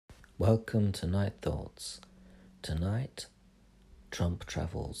Welcome to Night Thoughts. Tonight, Trump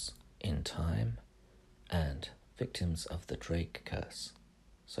travels in time and victims of the Drake curse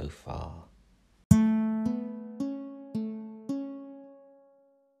so far.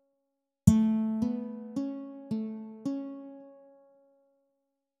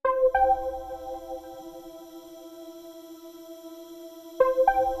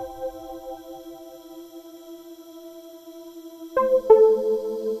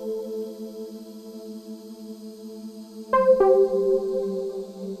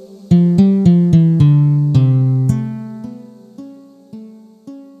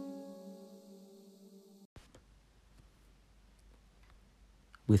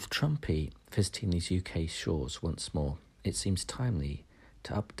 With Trumpy visiting these UK shores once more, it seems timely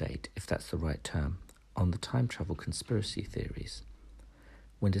to update, if that's the right term, on the time travel conspiracy theories.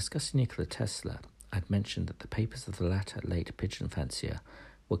 When discussing Nikola Tesla, I'd mentioned that the papers of the latter late pigeon fancier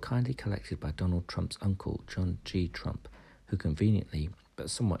were kindly collected by Donald Trump's uncle, John G. Trump, who conveniently, but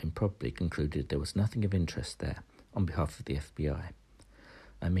somewhat improbably, concluded there was nothing of interest there on behalf of the FBI.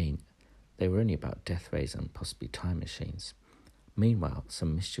 I mean, they were only about death rays and possibly time machines. Meanwhile,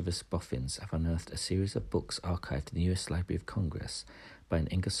 some mischievous boffins have unearthed a series of books archived in the US Library of Congress by an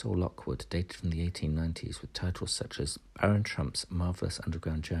Ingersoll Lockwood dated from the 1890s with titles such as Baron Trump's Marvelous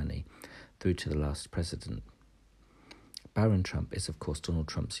Underground Journey through to the Last President. Baron Trump is of course Donald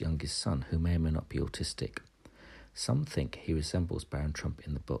Trump's youngest son, who may or may not be autistic. Some think he resembles Baron Trump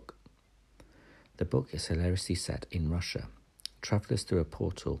in the book. The book is hilariously set in Russia. Travellers through a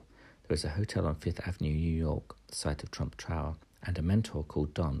portal, there is a hotel on Fifth Avenue, New York, the site of Trump Tower, and a mentor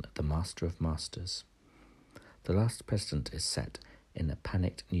called Don, the Master of Masters. The Last President is set in a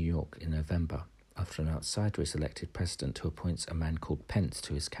panicked New York in November, after an outsider is elected president who appoints a man called Pence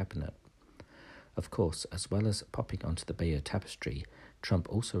to his cabinet. Of course, as well as popping onto the Bayeux Tapestry, Trump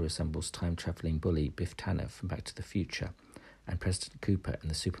also resembles time-travelling bully Biff Tanner from Back to the Future and President Cooper in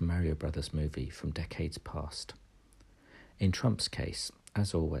the Super Mario Bros. Movie from decades past. In Trump's case,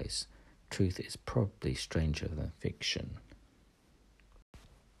 as always, truth is probably stranger than fiction.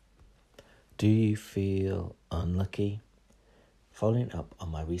 Do you feel unlucky? Following up on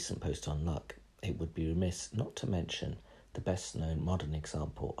my recent post on luck, it would be remiss not to mention the best-known modern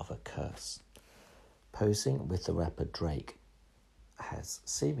example of a curse. Posing with the rapper Drake has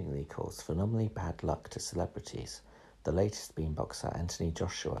seemingly caused phenomenally bad luck to celebrities, the latest being boxer Anthony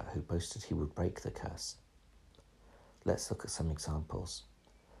Joshua, who boasted he would break the curse. Let's look at some examples.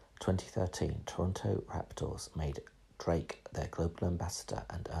 2013, Toronto Raptors made Drake their global ambassador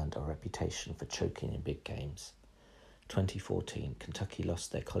and earned a reputation for choking in big games. 2014, Kentucky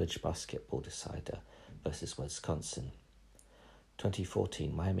lost their college basketball decider versus Wisconsin.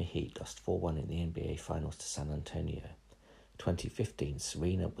 2014, Miami Heat lost 4-1 in the NBA Finals to San Antonio. 2015,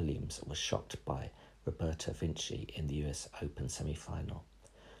 Serena Williams was shocked by Roberta Vinci in the US Open semi-final.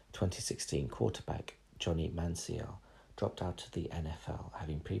 2016, quarterback Johnny Manziel dropped out of the NFL,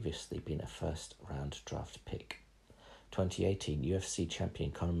 having previously been a first-round draft pick. 2018, UFC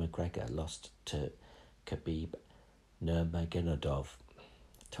champion Conor McGregor lost to Khabib Nurmagomedov.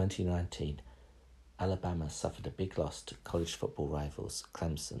 2019, Alabama suffered a big loss to college football rivals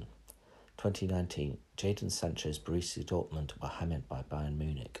Clemson. 2019, Jadon Sancho's Borussia Dortmund were hammered by Bayern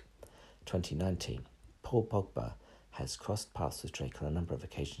Munich. 2019, Paul Pogba has crossed paths with Drake on a number of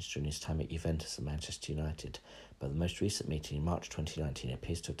occasions during his time at Juventus and Manchester United, but the most recent meeting in March 2019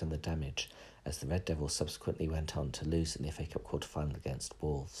 appears to have done the damage, as the Red Devils subsequently went on to lose in the FA Cup quarter-final against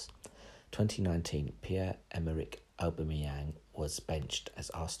Wolves. 2019, Pierre-Emerick Aubameyang was benched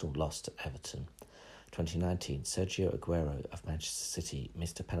as Arsenal lost at Everton. 2019, Sergio Aguero of Manchester City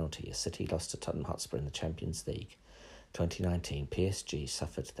missed a penalty as City lost to Tottenham Hotspur in the Champions League. 2019, PSG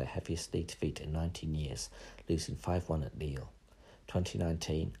suffered their heaviest league defeat in 19 years, losing 5-1 at Lille.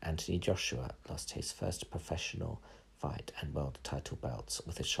 2019, Anthony Joshua lost his first professional fight and world title belts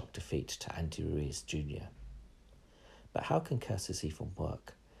with a shock defeat to Andy Ruiz Jr. But how can curses even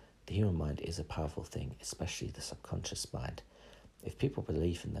work? The human mind is a powerful thing, especially the subconscious mind. If people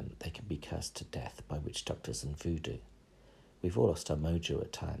believe in them, they can be cursed to death by witch doctors and voodoo. We've all lost our mojo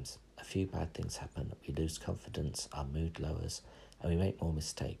at times. A few bad things happen, we lose confidence, our mood lowers, and we make more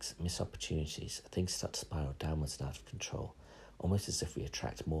mistakes, miss opportunities, things start to spiral downwards and out of control, almost as if we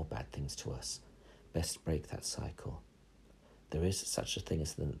attract more bad things to us. Best break that cycle. There is such a thing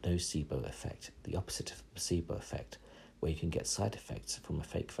as the nocebo effect, the opposite of the placebo effect, where you can get side effects from a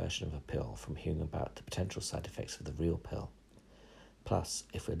fake version of a pill from hearing about the potential side effects of the real pill. Plus,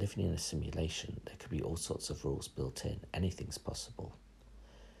 if we're living in a simulation, there could be all sorts of rules built in. Anything's possible.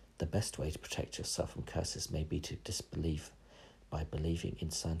 The best way to protect yourself from curses may be to disbelieve, by believing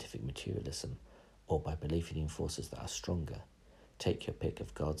in scientific materialism or by believing in forces that are stronger. Take your pick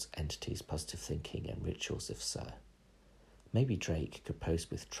of gods, entities, positive thinking, and rituals if so. Maybe Drake could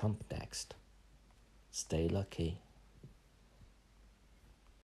post with Trump next. Stay lucky.